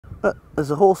Look,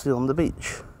 there's a horsey on the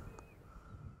beach.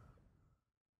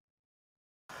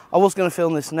 I was going to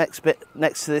film this next bit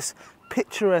next to this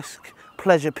picturesque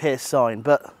Pleasure Pier sign,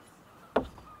 but...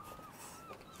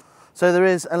 So there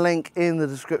is a link in the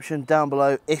description down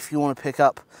below if you want to pick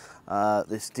up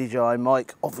this DJI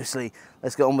mic. Obviously,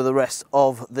 let's get on with the rest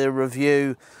of the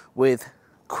review with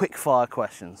quick fire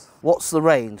questions. What's the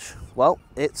range? Well,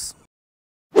 it's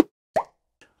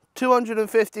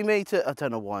 250 meter. I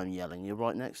don't know why I'm yelling, you're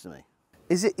right next to me.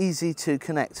 Is it easy to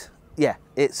connect? Yeah,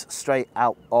 it's straight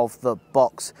out of the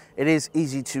box. It is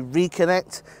easy to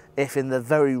reconnect if in the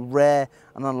very rare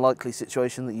and unlikely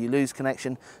situation that you lose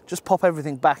connection, just pop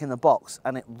everything back in the box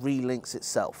and it relinks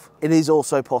itself. It is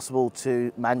also possible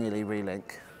to manually relink.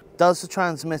 Does the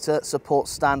transmitter support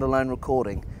standalone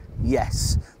recording?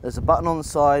 Yes. There's a button on the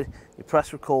side, you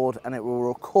press record and it will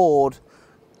record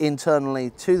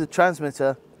internally to the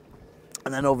transmitter,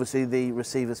 and then obviously the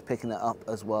receiver's picking it up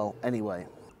as well anyway.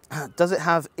 Does it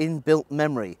have inbuilt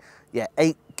memory? Yeah,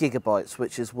 8 gigabytes,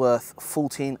 which is worth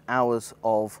 14 hours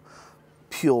of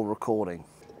pure recording.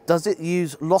 Does it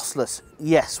use lossless?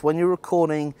 Yes, when you're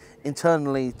recording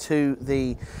internally to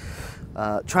the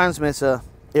transmitter,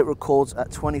 it records at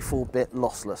 24-bit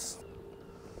lossless.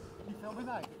 Can you film me,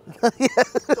 mate? Yeah.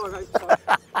 Sorry, mate, sorry.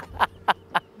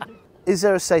 Is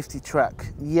there a safety track?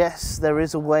 Yes, there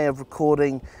is a way of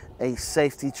recording a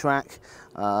safety track.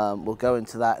 We'll go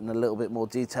into that in a little bit more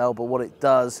detail, but what it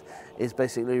does is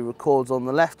basically records on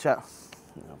the left channel.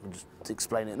 I'll just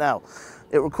explain it now.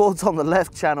 It records on the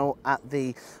left channel at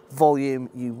the volume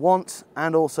you want,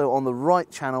 and also on the right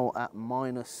channel at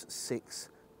 -6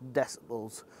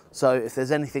 decibels. So if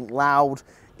there's anything loud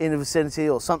in the vicinity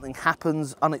or something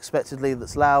happens unexpectedly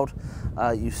that's loud,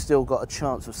 you've still got a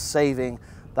chance of saving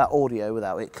that audio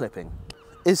without it clipping.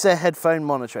 Is there headphone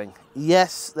monitoring?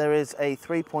 Yes, there is a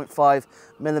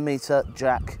 3.5mm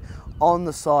jack on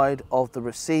the side of the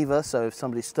receiver, so if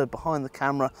somebody stood behind the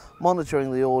camera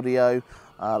monitoring the audio,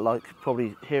 like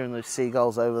probably hearing those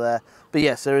seagulls over there. But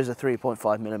yes, there is a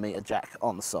 3.5mm jack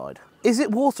on the side. Is it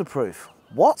waterproof?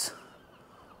 What?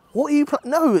 What are you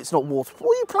no, it's not waterproof.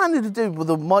 What are you planning to do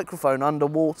with a microphone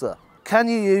underwater? Can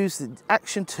you use the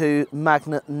Action 2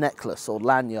 magnet necklace or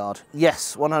lanyard?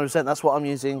 Yes, 100%, that's what I'm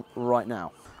using right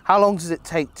now. How long does it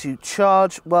take to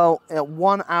charge? Well,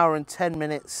 1 hour and 10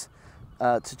 minutes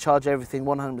to charge everything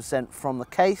 100% from the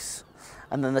case.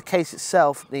 And then the case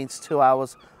itself needs 2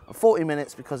 hours and 40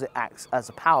 minutes because it acts as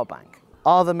a power bank.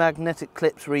 Are the magnetic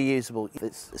clips reusable?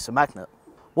 It's a magnet.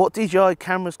 What DJI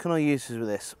cameras can I use with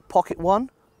this? Pocket 1,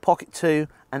 Pocket 2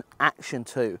 and Action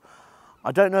 2.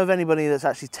 I don't know of anybody that's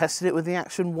actually tested it with the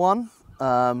Action 1,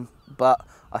 but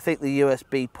I think the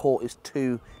USB port is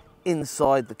too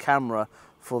inside the camera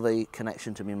for the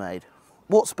connection to be made.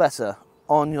 What's better,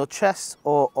 on your chest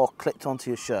or clipped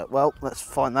onto your shirt? Well, let's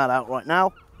find that out right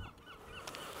now.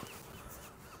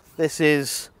 This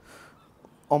is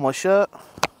on my shirt.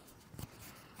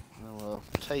 And we'll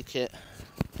take it,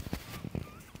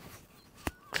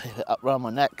 clip it up around my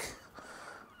neck.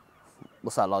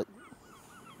 What's that like?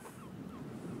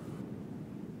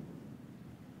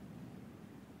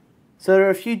 So there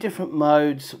are a few different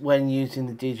modes when using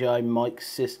the DJI Mic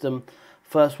system.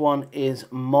 First one is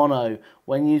mono.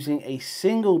 When using a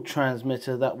single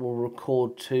transmitter, that will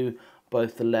record to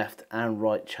both the left and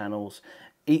right channels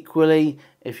equally.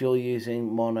 If you're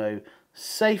using mono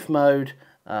safe mode,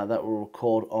 that will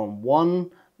record on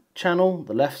one channel,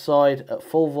 the left side at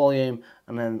full volume,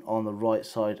 and then on the right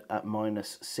side at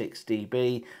 -6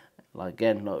 dB.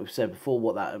 Again, like we've said before,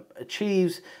 what that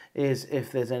achieves is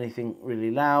if there's anything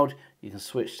really loud, you can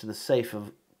switch to the safer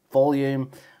volume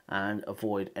and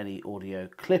avoid any audio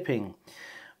clipping.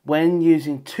 When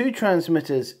using 2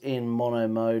 transmitters in mono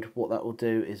mode, what that will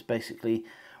do is basically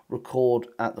record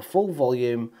at the full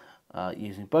volume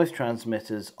using both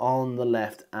transmitters on the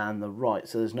left and the right,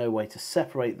 so there's no way to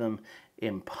separate them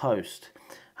in post.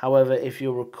 However, if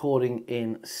you're recording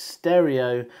in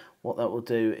stereo, what that will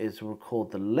do is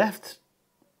record the left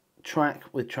track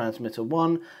with transmitter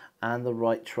 1 and the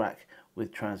right track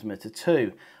with transmitter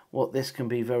 2. What this can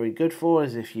be very good for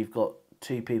is if you've got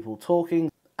 2 people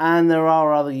talking, and there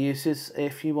are other uses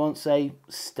if you want, say,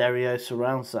 stereo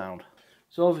surround sound.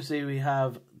 So obviously we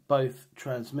have both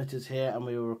transmitters here and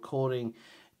we were recording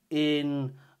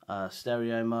in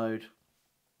stereo mode.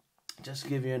 Just to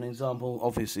give you an example,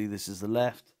 obviously this is the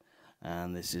left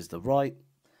and this is the right.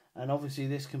 And obviously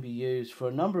this can be used for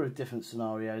a number of different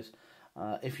scenarios.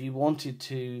 If you wanted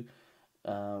to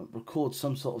record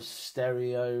some sort of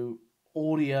stereo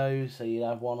audio, so you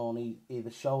have one on either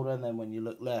shoulder, and then when you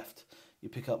look left you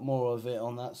pick up more of it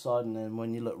on that side, and then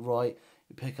when you look right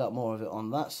you pick up more of it on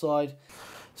that side.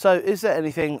 So is there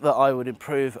anything that I would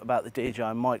improve about the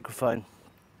DJI microphone?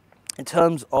 In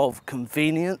terms of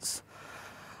convenience,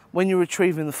 when you're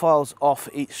retrieving the files off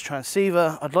each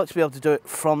transceiver, I'd like to be able to do it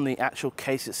from the actual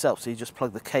case itself. So you just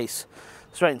plug the case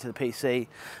straight into the PC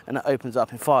and it opens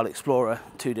up in File Explorer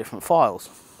 2 different files.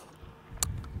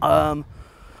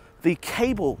 The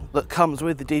cable that comes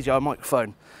with the DJI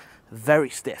microphone, very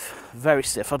stiff, very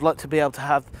stiff. I'd like to be able to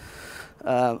have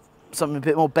something a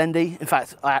bit more bendy. In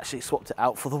fact, I actually swapped it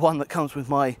out for the one that comes with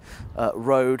my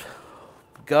Rode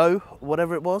Go,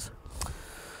 whatever it was.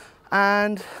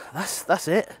 And that's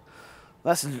it.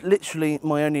 That's literally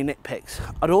my only nitpicks.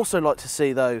 I'd also like to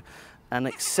see, though, an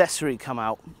accessory come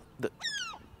out that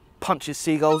punches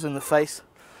seagulls in the face.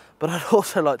 But I'd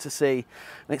also like to see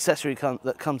an accessory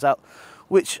that comes out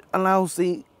which allows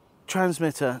the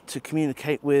transmitter to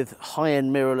communicate with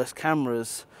high-end mirrorless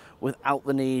cameras without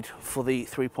the need for the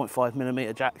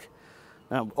 3.5mm jack.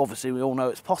 Now, obviously, we all know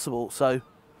it's possible, so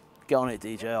get on it,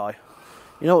 DJI.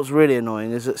 You know what's really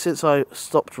annoying is that since I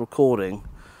stopped recording,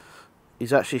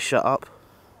 he's actually shut up.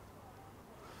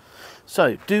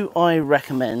 So, do I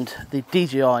recommend the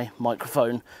DJI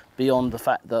microphone beyond the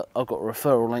fact that I've got a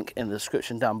referral link in the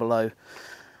description down below?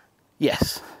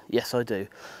 Yes, yes I do.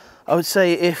 I would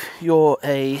say if you're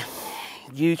a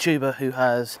YouTuber who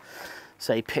has,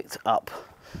 say, picked up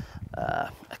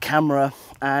a camera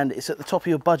and it's at the top of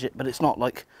your budget, but it's not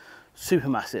like super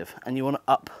massive, and you want to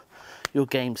up your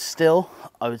game still,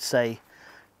 I would say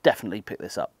definitely pick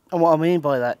this up. And what I mean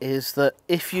by that is that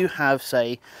if you have,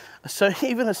 say,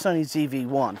 even a Sony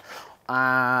ZV-1,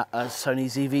 a Sony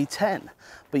ZV-10,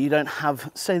 but you don't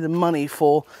have, say, the money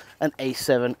for an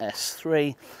A7S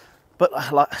III, but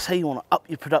like say you want to up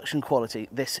your production quality,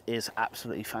 this is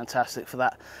absolutely fantastic for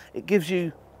that. It gives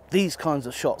you these kinds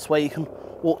of shots where you can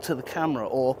walk to the camera,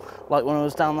 or like when I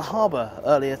was down the harbour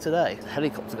earlier today, the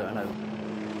helicopter going over.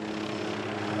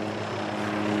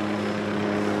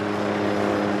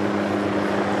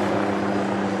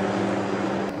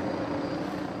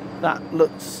 That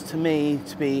looks to me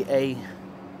to be a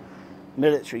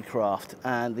military craft,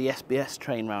 and the SBS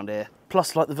train round here.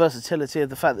 Plus, like, the versatility of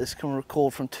the fact that this can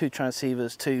record from 2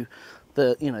 transceivers to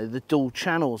the, you know, the dual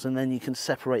channels, and then you can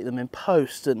separate them in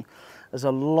post, and there's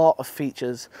a lot of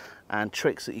features and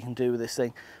tricks that you can do with this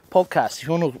thing. Podcasts, if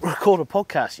you want to record a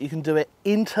podcast, you can do it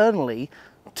internally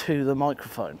to the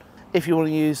microphone. If you want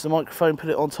to use the microphone, put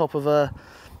it on top of a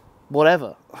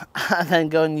whatever, and then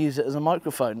go and use it as a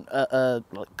microphone at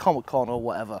like Comic-Con or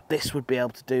whatever. This would be able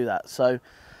to do that. So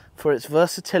for its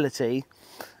versatility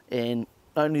in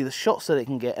not only the shots that it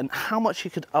can get and how much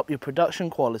you could up your production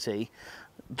quality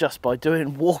just by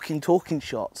doing walking, talking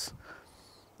shots,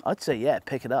 I'd say, yeah,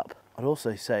 pick it up. I'd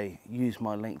also say use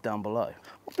my link down below.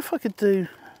 I wonder if I could do,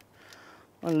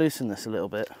 I'll loosen this a little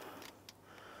bit.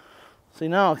 See,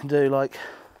 now I can do like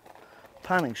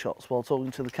panning shots while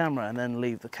talking to the camera, and then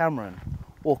leave the camera and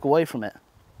walk away from it,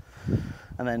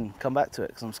 and then come back to it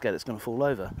because I'm scared it's going to fall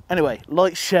over. Anyway,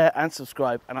 like, share and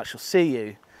subscribe, and I shall see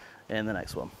you in the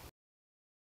next one.